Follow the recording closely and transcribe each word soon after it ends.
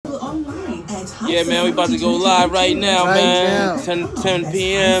Yeah, man, we about to go live right now, man. 10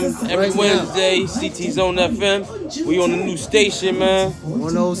 p.m. every Wednesday, CT Zone FM. We on the new station, man.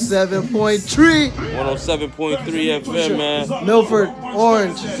 107.3. 107.3 FM, man. Milford,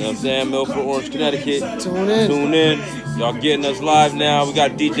 Orange. You know what I'm saying? Milford, Orange, Connecticut. Tune in. Tune in. Y'all getting us live now. We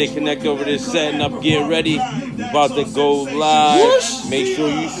got DJ Connect over there setting up, getting ready. We about to go live. Whoosh. Make sure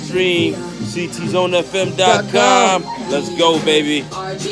you stream CTZoneFM.com. Let's go, baby.